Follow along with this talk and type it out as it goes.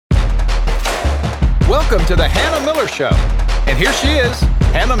Welcome to the Hannah Miller Show. And here she is,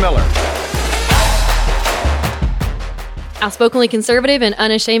 Hannah Miller. Outspokenly conservative and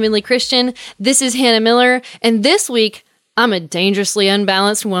unashamedly Christian, this is Hannah Miller, and this week, I'm a dangerously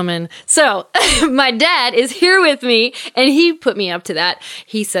unbalanced woman. So, my dad is here with me, and he put me up to that.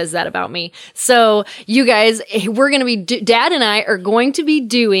 He says that about me. So, you guys, Dad and I are going to be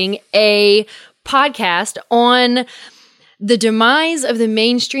doing a podcast on the demise of the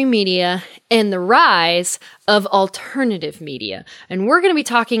mainstream media and the rise of alternative media. And we're going to be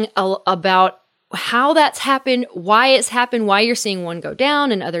talking about how that's happened, why it's happened, why you're seeing one go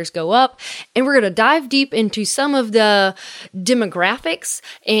down and others go up. And we're going to dive deep into some of the demographics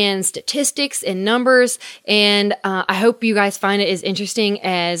and statistics and numbers. And I hope you guys find it as interesting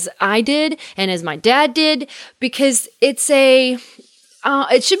as I did and as my dad did, because it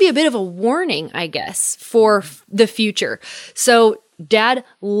should be a bit of a warning, I guess, for the future. So, Dad,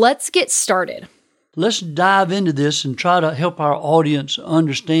 let's get started. Let's dive into this and try to help our audience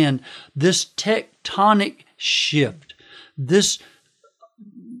understand this tectonic shift, this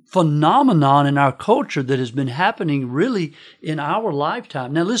phenomenon in our culture that has been happening really in our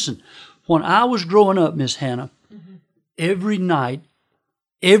lifetime. Now, listen, when I was growing up, Miss Hannah, every night,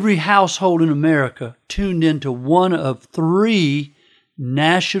 every household in America tuned into one of 3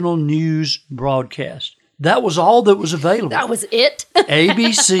 national news broadcasts. That was all that was available. That was it?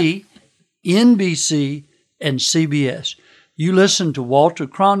 ABC, NBC, and CBS. You listen to Walter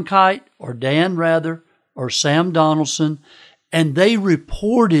Cronkite or Dan Rather or Sam Donaldson, and they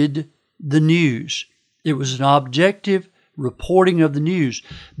reported the news. It was an objective reporting of the news.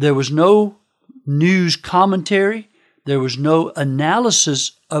 There was no news commentary. There was no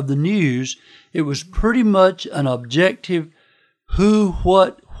analysis of the news. It was pretty much an objective who,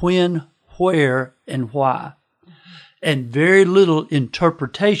 what, when, where, and why. And very little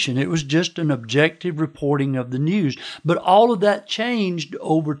interpretation. It was just an objective reporting of the news. But all of that changed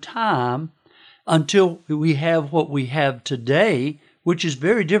over time until we have what we have today, which is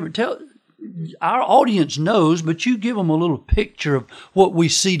very different. Our audience knows, but you give them a little picture of what we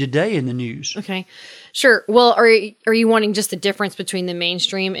see today in the news. Okay. Sure. Well, are you wanting just the difference between the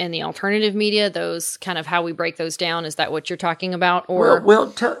mainstream and the alternative media? Those kind of how we break those down. Is that what you're talking about? Or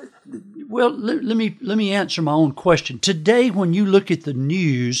let me answer my own question. Today, when you look at the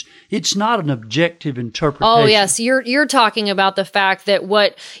news, it's not an objective interpretation. Oh yes, you're talking about the fact that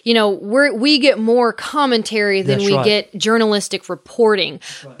we get more commentary than we get journalistic reporting.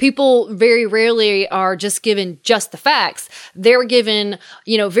 Right. People very rarely are just given just the facts. They're given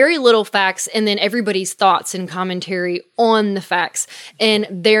very little facts and then everybody's thoughts and commentary on the facts, and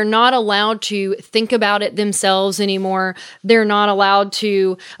they're not allowed to think about it themselves anymore. They're not allowed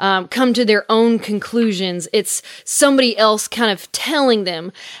to come to their own conclusions. It's somebody else kind of telling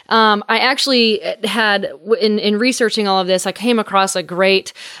them. I actually had, in researching all of this, I came across a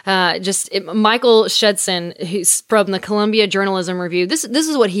great, Michael Shedson, who's from the Columbia Journalism Review. This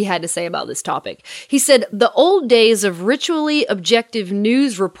is what he had to say about this topic. He said, the old days of ritually objective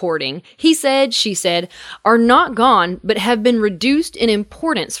news reporting, he said, she said, are not gone, but have been reduced in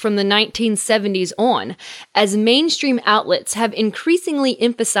importance from the 1970s on, as mainstream outlets have increasingly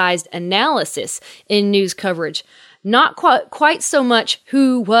emphasized analysis in news coverage, not quite so much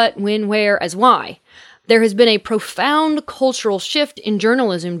who, what, when, where, as why. There has been a profound cultural shift in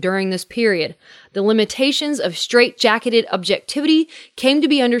journalism during this period. The limitations of straight-jacketed objectivity came to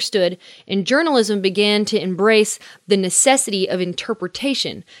be understood, and journalism began to embrace the necessity of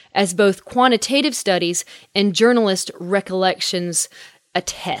interpretation, as both quantitative studies and journalist recollections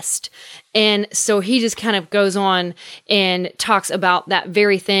attest. And so he just kind of goes on and talks about that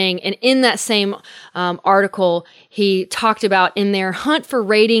very thing. And in that same article, he talked about in their hunt for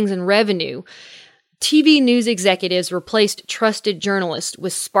ratings and revenue, TV news executives replaced trusted journalists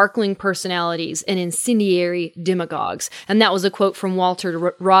with sparkling personalities and incendiary demagogues. And that was a quote from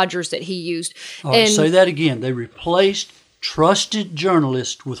Walter Rogers that he used. All right, say that again. They replaced trusted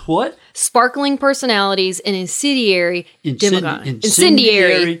journalists with what? Sparkling personalities and incendiary demagogues.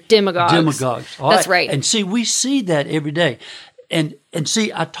 Incendiary demagogues. That's right. And see, we see that every day. And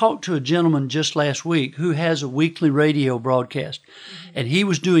see, I talked to a gentleman just last week who has a weekly radio broadcast, and he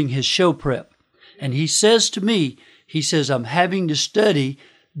was doing his show prep. And he says to me, I'm having to study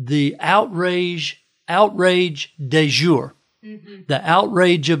the outrage du jour, the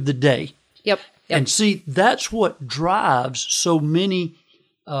outrage of the day. Yep. And see, that's what drives so many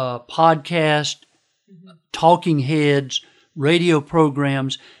podcasts, talking heads, radio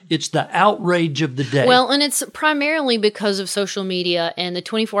programs, It's the outrage of the day. Well, and it's primarily because of social media and the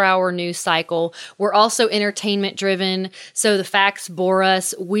 24-hour news cycle. We're also entertainment driven, so the facts bore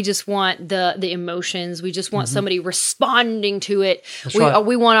us. We just want the emotions. We just want somebody responding to it.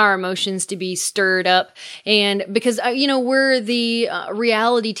 We want our emotions to be stirred up, and because we're the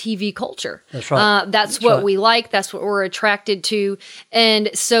reality TV culture. That's right. That's what we like. That's what we're attracted to, and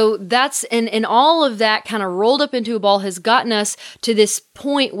so that's and all of that kind of rolled up into a ball has gotten us to this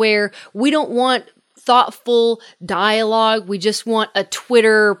point where we don't want thoughtful dialogue. We just want a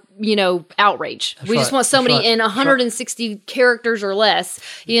Twitter, outrage. We just want somebody in 160 characters or less,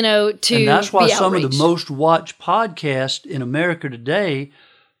 to and that's why be some outraged. of the most watched podcasts in America today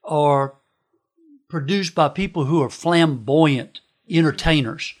are produced by people who are flamboyant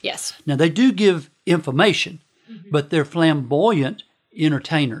entertainers. Yes. Now, they do give information, but they're flamboyant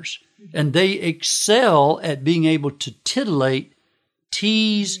entertainers. And they excel at being able to titillate,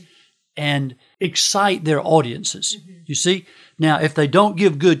 tease, and excite their audiences. You see? Now, if they don't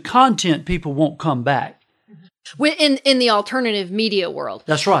give good content, people won't come back. In the alternative media world.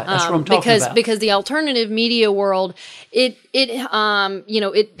 That's right. That's what I'm talking about. Because the alternative media world, it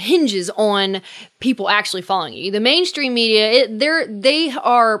hinges on people actually following you. The mainstream media, they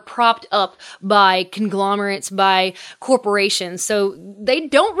are propped up by conglomerates, by corporations, so they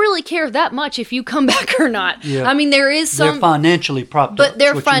don't really care that much if you come back or not. Yeah. I mean, there is some, they're financially propped up. But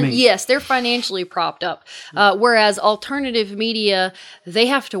they're they're financially propped up. Whereas alternative media, they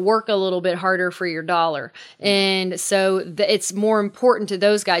have to work a little bit harder for your dollar. And so it's more important to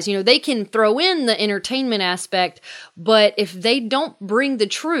those guys. They can throw in the entertainment aspect, but if they don't bring the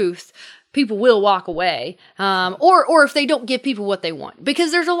truth, people will walk away. Or if they don't give people what they want.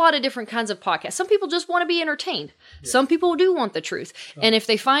 Because there's a lot of different kinds of podcasts. Some people just want to be entertained. Yeah. Some people do want the truth. Right. And if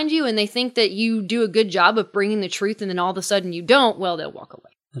they find you and they think that you do a good job of bringing the truth and then all of a sudden you don't, well, they'll walk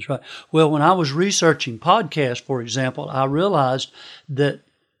away. That's right. Well, when I was researching podcasts, for example, I realized that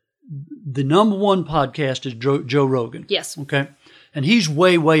the number one podcast is Joe Rogan. Yes. Okay. And he's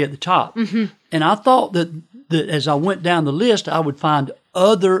way, way at the top. And I thought that as I went down the list, I would find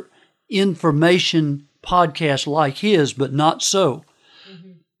other information podcasts like his, but not so.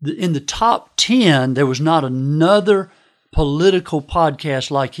 In the top 10, there was not another political podcast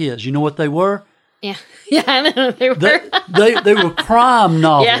like his. You know what they were? Yeah, I know they were. They were crime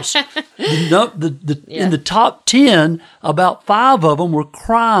novels. Yeah. In the top 10, about 5 of them were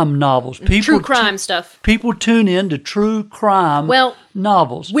crime novels. True crime stuff. People tune in to true crime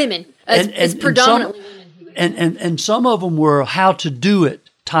novels. Women. It's predominantly women. And some of them were how to do it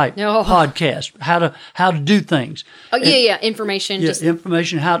type podcasts. How to do things. Oh, yeah. Information. Yeah,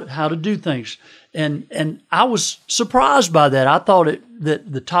 information how to do things. And I was surprised by that. I thought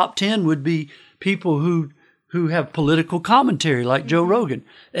that the top 10 would be people who have political commentary like Joe Rogan,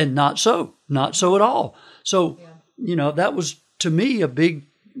 and not so at all. So, that was to me a big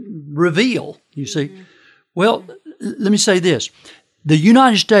reveal, you see. Well, let me say this. The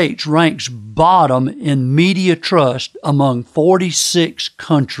United States ranks bottom in media trust among 46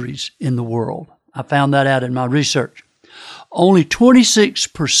 countries in the world. I found that out in my research. Only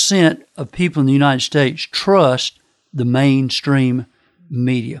 26% of people in the United States trust the mainstream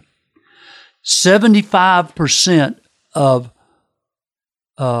media. 75% of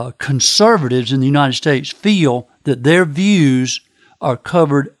conservatives in the United States feel that their views are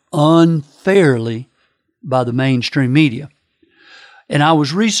covered unfairly by the mainstream media. And I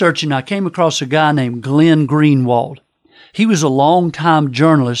was researching, I came across a guy named Glenn Greenwald. He was a longtime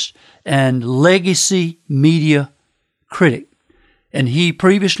journalist and legacy media critic. And he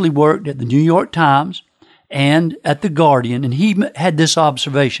previously worked at the New York Times and at The Guardian. And he had this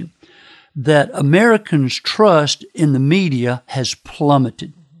observation, that Americans' trust in the media has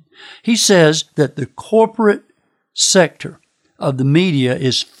plummeted. He says that the corporate sector of the media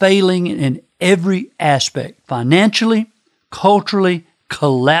is failing in every aspect, financially, culturally,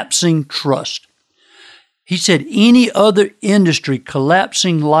 collapsing trust. He said any other industry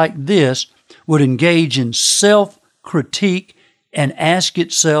collapsing like this would engage in self-critique and ask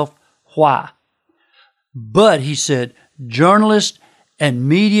itself why. But, he said, journalists and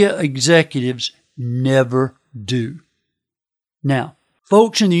media executives never do. Now,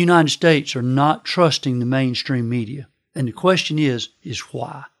 folks in the United States are not trusting the mainstream media. And the question is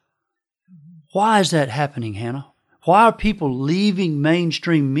why? Why is that happening, Hannah? Why are people leaving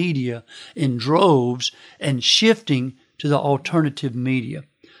mainstream media in droves and shifting to the alternative media?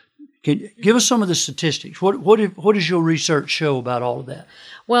 Give us some of the statistics. What does your research show about all of that?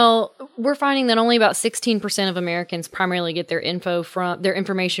 Well, we're finding that only about 16% of Americans primarily get their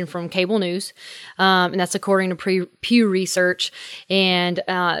information from cable news, and that's according to Pew Research. And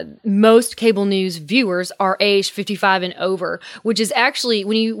most cable news viewers are aged 55 and over, which is actually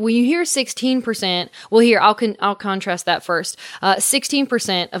when you hear 16%. Well, here I'll contrast that first.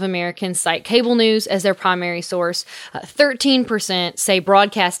 16% of Americans cite cable news as their primary source. 13% say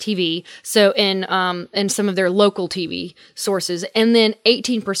broadcast TV, so in some of their local TV sources, and then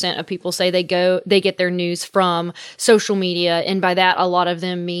 18% of people say they get their news from social media, and by that a lot of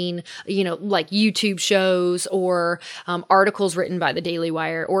them mean like YouTube shows or articles written by the Daily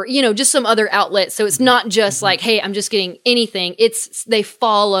Wire or just some other outlet. So it's not just like, hey, I'm just getting anything. It's they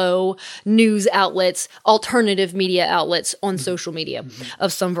follow news outlets, alternative media outlets on social media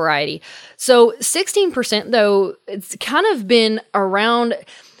of some variety. So 16% though, it's kind of been around.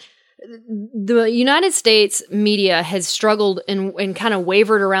 The United States media has struggled and kind of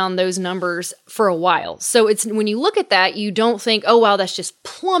wavered around those numbers for a while. So it's when you look at that, you don't think, oh, wow, that's just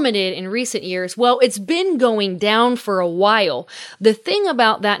plummeted in recent years. Well, it's been going down for a while. The thing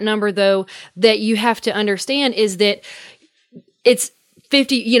about that number, though, that you have to understand is that it's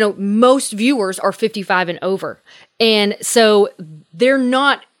 50, most viewers are 55 and over. And so they're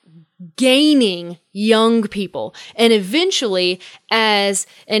not gaining young people, and eventually, and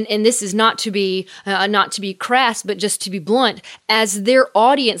this is not to be crass, but just to be blunt, as their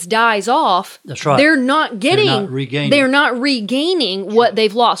audience dies off, that's right, they're not regaining what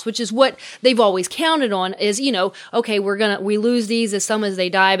they've lost, which is what they've always counted on. Is okay, we lose these as some as they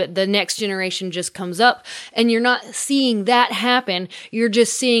die, but the next generation just comes up, and you're not seeing that happen. You're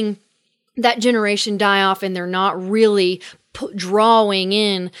just seeing that generation die off, and they're not really drawing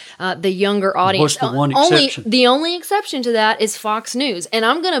in the younger audience. What's the one exception? The only exception to that is Fox News, and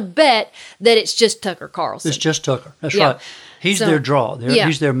I'm going to bet that it's just Tucker Carlson. It's just Tucker. That's right. He's their draw.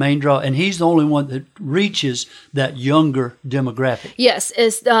 He's their main draw, and he's the only one that reaches that younger demographic. Yes,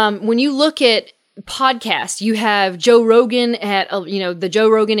 when you look at podcasts, you have Joe Rogan at the Joe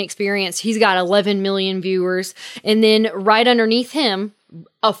Rogan Experience. He's got 11 million viewers, and then right underneath him,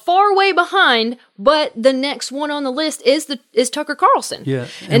 a far way behind, but the next one on the list is Tucker Carlson. Yeah,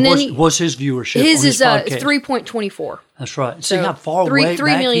 and then what's his viewership? His is 3.24. That's right. See how far away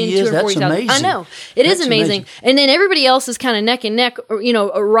 3 back he is. That's amazing. I know it is amazing. And then everybody else is kind of neck and neck,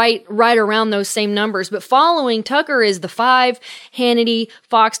 right around those same numbers. But following Tucker is the 5, Hannity,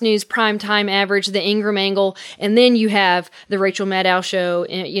 Fox News primetime average, the Ingram Angle, and then you have the Rachel Maddow show,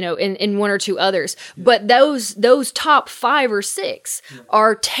 and one or two others. But those top 5 or 6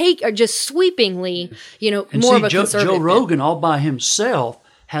 are just sweepingly, more of a conservative. Joe Rogan all by himself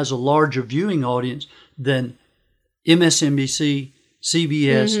has a larger viewing audience than MSNBC,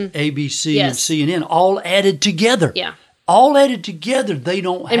 CBS, ABC, and CNN, all added together. Yeah. All added together, they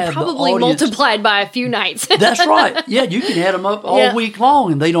don't have and probably the audience. Multiplied by a few nights. That's right. Yeah, you can add them up all week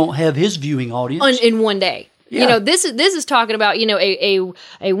long, and they don't have his viewing audience. In one day. Yeah. This is talking about,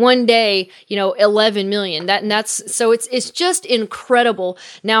 a one day, 11 million. So it's just incredible.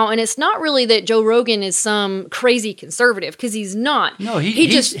 Now, and it's not really that Joe Rogan is some crazy conservative, because he's not. No,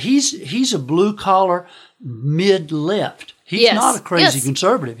 he's a blue collar mid-left. He's not a crazy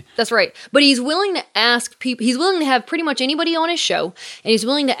conservative. That's right. But he's willing to ask people, he's willing to have pretty much anybody on his show, and he's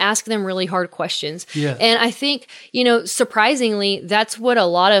willing to ask them really hard questions. Yeah. And I think, surprisingly, that's what a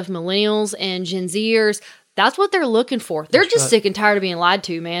lot of millennials and Gen Zers, that's what they're looking for. They're just sick and tired of being lied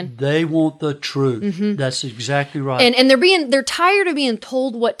to, man. They want the truth. Mm-hmm. That's exactly right. And they're tired of being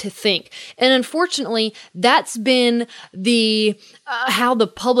told what to think. And unfortunately, that's been the how the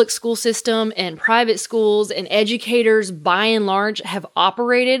public school system and private schools and educators, by and large, have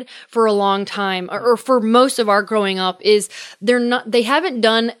operated for a long time, or for most of our growing up. Is they haven't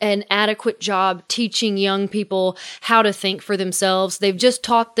done an adequate job teaching young people how to think for themselves. They've just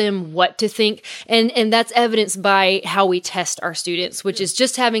taught them what to think, and that's evidenced by how we test our students, which is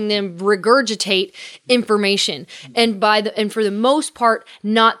just having them regurgitate information, and for the most part,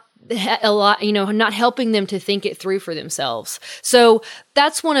 not helping them to think it through for themselves. So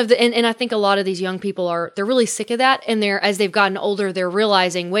that's one of the, and I think a lot of these young people they're really sick of that. And as they've gotten older, they're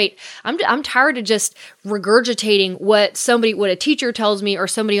realizing, wait, I'm tired of just regurgitating what a teacher tells me or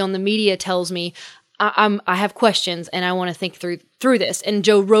somebody on the media tells me. I have questions, and I want to think through this. And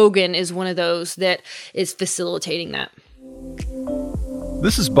Joe Rogan is one of those that is facilitating that.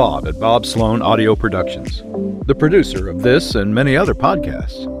 This is Bob at Bob Sloan Audio Productions, the producer of this and many other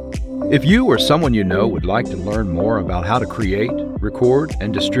podcasts. If you or someone you know would like to learn more about how to create, record,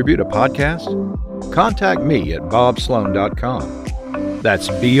 and distribute a podcast, contact me at bobsloan.com. That's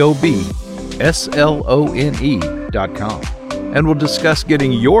BOBSLONE.com. And we'll discuss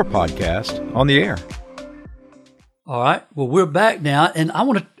getting your podcast on the air. All right. Well, we're back now, and I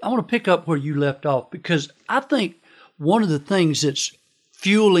want to pick up where you left off, because I think one of the things that's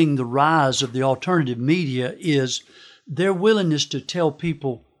fueling the rise of the alternative media is their willingness to tell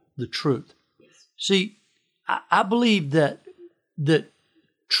people the truth. See, I believe that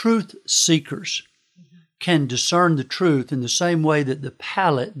truth seekers can discern the truth in the same way that the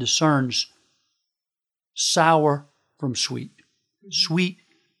palate discerns sour from sweet, sweet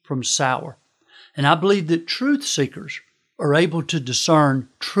from sour. And I believe that truth seekers are able to discern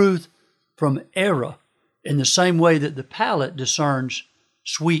truth from error in the same way that the palate discerns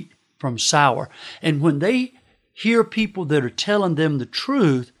sweet from sour. And when they hear people that are telling them the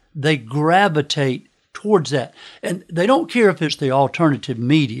truth, they gravitate towards that. And they don't care if it's the alternative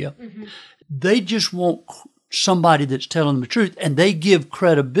media. Mm-hmm. They just want somebody that's telling them the truth, and they give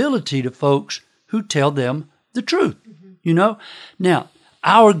credibility to folks who tell them the truth. Mm-hmm. You know? Now,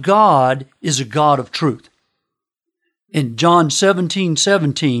 our God is a God of truth. In John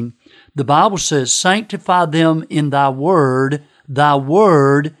 17:17, the Bible says, "Sanctify them in thy word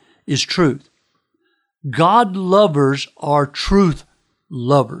is truth." God lovers are truth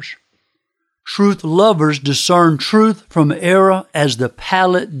lovers. Truth lovers discern truth from error as the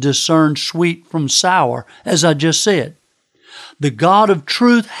palate discerns sweet from sour, as I just said. The God of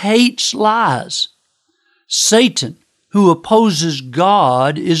truth hates lies. Satan, who opposes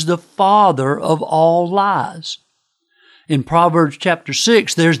God, is the father of all lies. In Proverbs chapter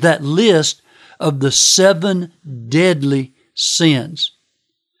 6, there's that list of the 7 deadly sins.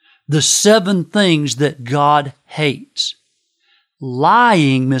 The 7 things that God hates.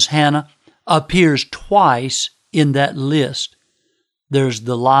 Lying, Miss Hannah, appears twice in that list. There's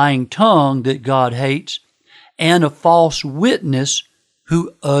the lying tongue that God hates, and a false witness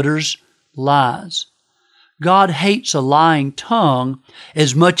who utters lies. God hates a lying tongue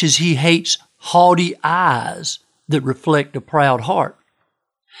as much as He hates haughty eyes that reflect a proud heart,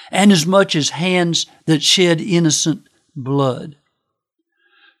 and as much as hands that shed innocent blood.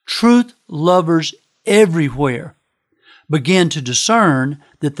 Truth lovers everywhere began to discern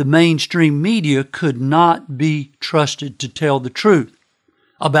that the mainstream media could not be trusted to tell the truth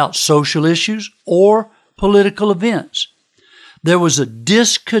about social issues or political events. There was a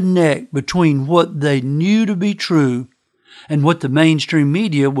disconnect between what they knew to be true and what the mainstream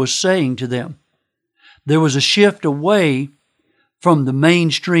media was saying to them. There was a shift away from the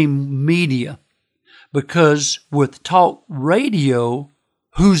mainstream media because with talk radio,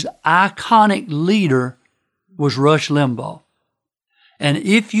 whose iconic leader was Rush Limbaugh. And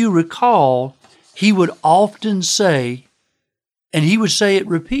if you recall, he would often say, and he would say it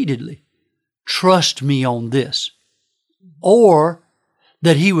repeatedly, "Trust me on this." Or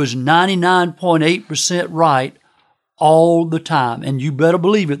that he was 99.8% right all the time. And you better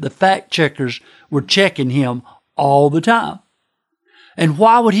believe it, the fact checkers were checking him all the time. And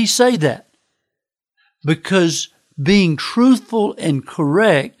why would he say that? Because being truthful and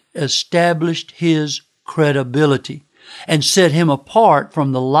correct established his credibility and set him apart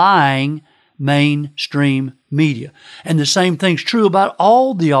from the lying mainstream media. And the same thing's true about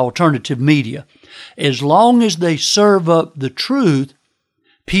all the alternative media. As long as they serve up the truth,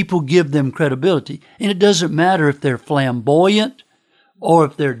 people give them credibility. And it doesn't matter if they're flamboyant or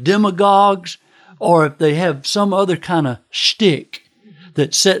if they're demagogues or if they have some other kind of shtick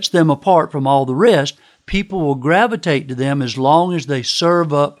that sets them apart from all the rest. People will gravitate to them as long as they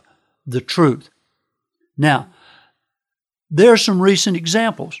serve up the truth. Now, there are some recent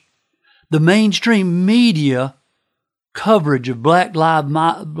examples. The mainstream media coverage of Black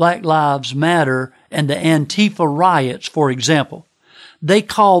Lives Matter and the Antifa riots, for example, they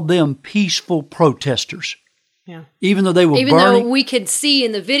called them peaceful protesters. Yeah. Even though they were burning. Though we could see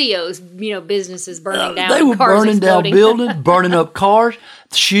in the videos, businesses burning down. They were burning down buildings, burning up cars,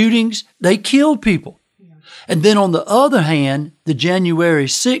 shootings. They killed people. Yeah. And then on the other hand, the January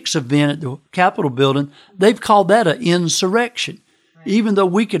 6th event at the Capitol building, they've called that an insurrection. Right. Even though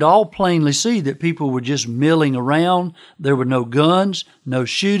we could all plainly see that people were just milling around. There were no guns, no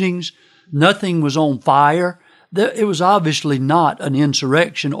shootings, nothing was on fire. It was obviously not an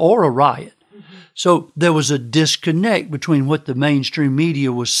insurrection or a riot. So there was a disconnect between what the mainstream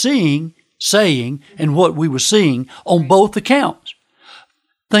media was saying, and what we were seeing on both accounts.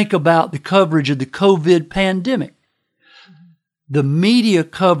 Think about the coverage of the COVID pandemic. The media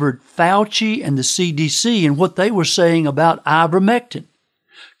covered Fauci and the CDC and what they were saying about ivermectin,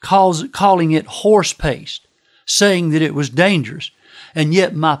 calling it horse paste, saying that it was dangerous. And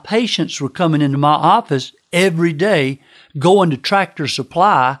yet my patients were coming into my office every day going to Tractor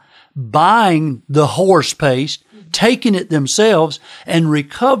Supply, buying the horse paste, taking it themselves, and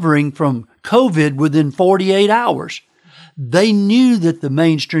recovering from COVID within 48 hours. They knew that the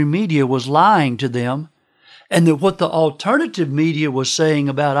mainstream media was lying to them, and that what the alternative media was saying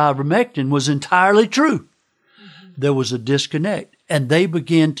about ivermectin was entirely true. There was a disconnect, and they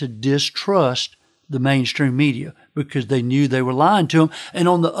began to distrust the mainstream media because they knew they were lying to them. And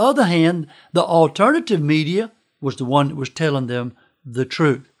on the other hand, the alternative media was the one that was telling them the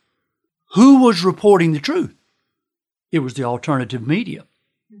truth. Who was reporting the truth? It was the alternative media.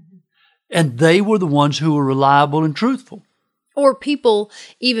 And they were the ones who were reliable and truthful. Or people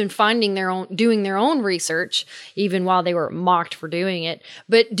even doing their own research, even while they were mocked for doing it,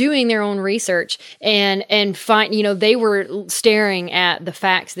 but doing their own research and they were staring at the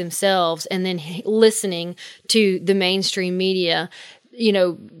facts themselves and then listening to the mainstream media,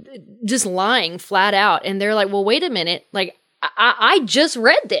 just lying flat out. And they're like, well, wait a minute, like, I just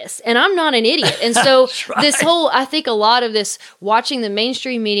read this and I'm not an idiot. And so right. I think a lot of this, watching the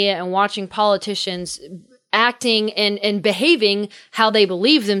mainstream media and watching politicians acting and behaving how they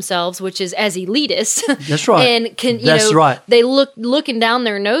believe themselves, which is as elitists. That's right. And right. They looking down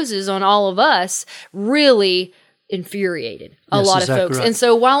their noses on all of us, really infuriated a lot of folks. Right. And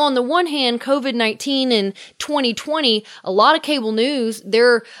so while on the one hand, COVID-19 in 2020, a lot of cable news,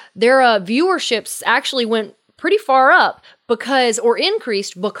 their viewerships actually went pretty far up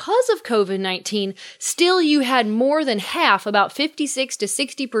increased because of COVID-19, still you had more than half, about 56 to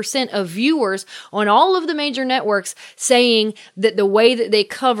 60% of viewers on all of the major networks saying that the way that they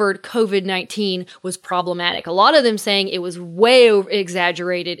covered COVID-19 was problematic. A lot of them saying it was way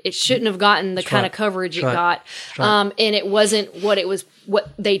exaggerated. It shouldn't have gotten the kind of coverage it got. And it wasn't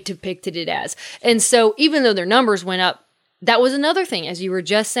what they depicted it as. And so even though their numbers went up, that was another thing, as you were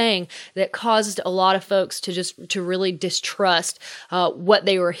just saying, that caused a lot of folks to really distrust what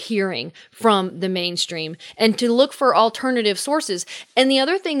they were hearing from the mainstream and to look for alternative sources. And the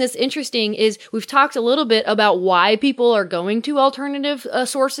other thing that's interesting is we've talked a little bit about why people are going to alternative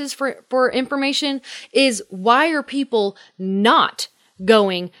sources for information. Is why are people not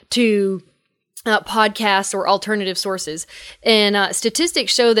going to podcasts or alternative sources? And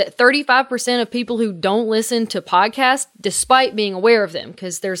statistics show that 35% of people who don't listen to podcasts, despite being aware of them,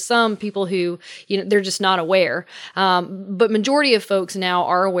 because there's some people who, they're just not aware. But majority of folks now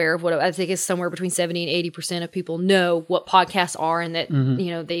are aware of what I think is somewhere between 70 and 80% of people know what podcasts are and that,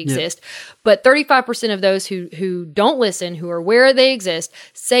 they exist. Yep. But 35% of those who don't listen, who are aware they exist,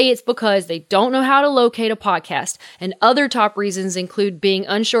 say it's because they don't know how to locate a podcast. And other top reasons include being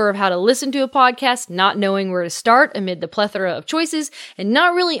unsure of how to listen to a podcast, not knowing where to start amid the plethora of choices, and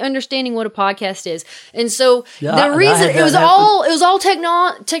not really understanding what a podcast is. And so the reason it was all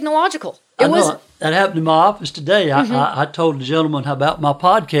technological. That happened in my office today. I told the gentleman about my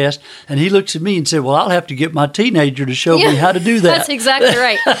podcast, and he looks at me and said, well, I'll have to get my teenager to show me how to do that. That's exactly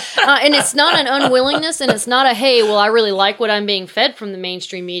right. And it's not an unwillingness, and it's not a, hey, well, I really like what I'm being fed from the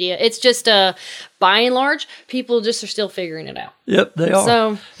mainstream media. It's just by and large, people just are still figuring it out. Yep, they are.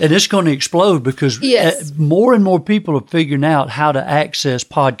 So, and it's going to explode because more and more people are figuring out how to access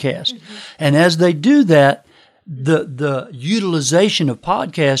podcasts. And as they do that, the utilization of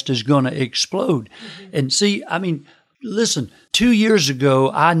podcast is going to explode. And see, listen, 2 years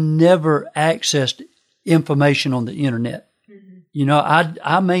ago, I never accessed information on the internet.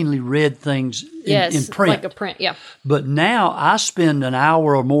 I mainly read things in print. Like a print, yeah. But now I spend an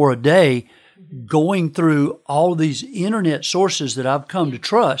hour or more a day going through all these internet sources that I've come to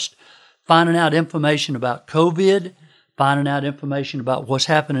trust, finding out information about COVID, finding out information about what's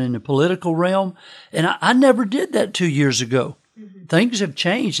happening in the political realm. And I never did that 2 years ago. Things have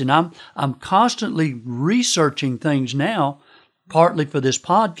changed, and I'm constantly researching things now, partly for this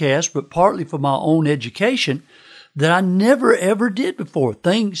podcast, but partly for my own education, that I never ever did before.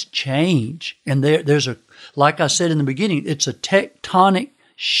 Things change. And there's like I said in the beginning, it's a tectonic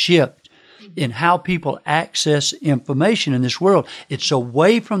shift in how people access information in this world. It's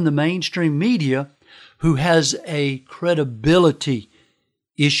away from the mainstream media, who has a credibility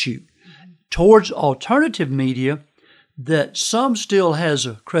issue, towards alternative media that some still has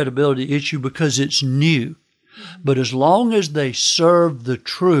a credibility issue because it's new. But as long as they serve the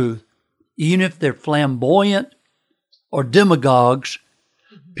truth, even if they're flamboyant or demagogues,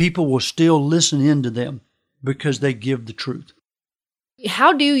 people will still listen into them because they give the truth.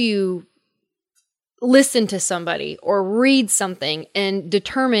 How do you listen to somebody or read something and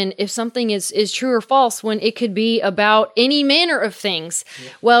determine if something is true or false when it could be about any manner of things. Yeah.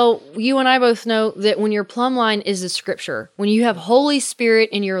 Well, you and I both know that when your plumb line is the scripture, when you have Holy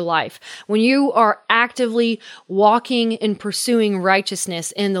Spirit in your life, when you are actively walking and pursuing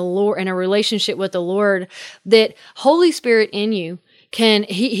righteousness in the Lord, in a relationship with the Lord, that Holy Spirit in you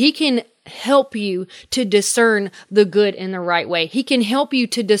he can help you to discern the good and the right way. He can help you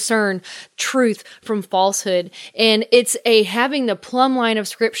to discern truth from falsehood. And it's having the plumb line of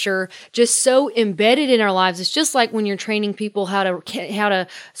scripture just so embedded in our lives. It's just like when you're training people how to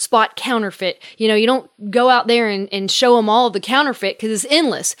spot counterfeit. You know, you don't go out there and show them all of the counterfeit because it's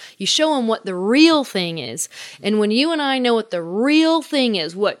endless. You show them what the real thing is. And when you and I know what the real thing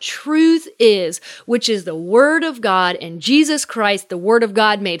is, what truth is, which is the Word of God and Jesus Christ, the Word of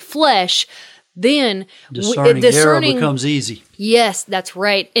God made flesh, then discerning error becomes easy. Yes, that's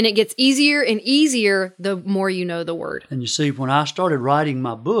right. And it gets easier and easier the more you know the Word. And you see, when I started writing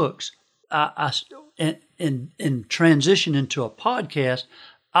my books, in transition into a podcast,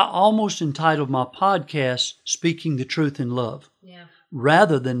 I almost entitled my podcast Speaking the Truth in Love,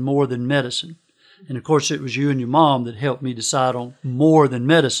 rather than More Than Medicine. And of course, it was you and your mom that helped me decide on More Than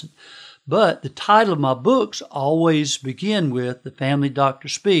Medicine. But the title of my books always begin with The Family Doctor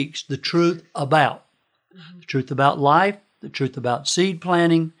Speaks, the truth about. The truth about life, the truth about seed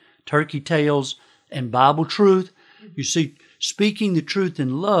planting, turkey tales, and Bible truth. You see, speaking the truth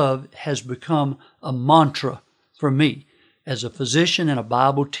in love has become a mantra for me as a physician and a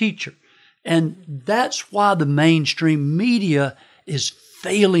Bible teacher. And that's why the mainstream media is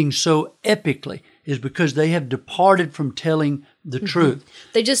failing so epically, is because they have departed from telling the truth.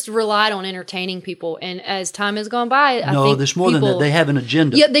 They just relied on entertaining people. And as time has gone by, I think there's more than that. They have an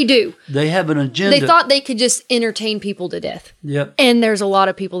agenda. Yeah, they do. They have an agenda. They thought they could just entertain people to death. Yep. And there's a lot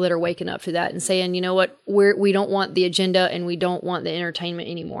of people that are waking up to that and saying, you know what, we don't want the agenda and we don't want the entertainment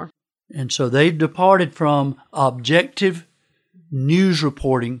anymore. And so they've departed from objective news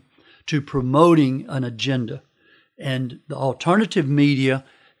reporting to promoting an agenda. And the alternative media,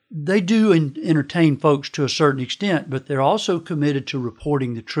 they do entertain folks to a certain extent, but they're also committed to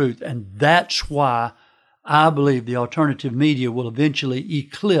reporting the truth. And that's why I believe the alternative media will eventually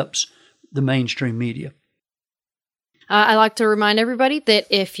eclipse the mainstream media. I like to remind everybody that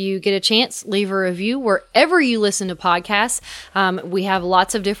if you get a chance, leave a review wherever you listen to podcasts. We have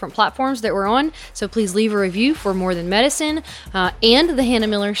lots of different platforms that we're on, so please leave a review for More Than Medicine and The Hannah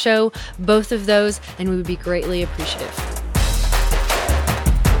Miller Show, both of those, and we would be greatly appreciative.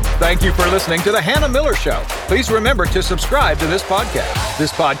 Thank you for listening to The Hannah Miller Show. Please remember to subscribe to this podcast.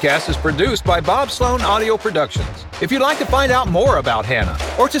 This podcast is produced by Bob Sloan Audio Productions. If you'd like to find out more about Hannah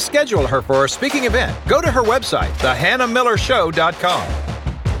or to schedule her for a speaking event, go to her website, thehannahmillershow.com.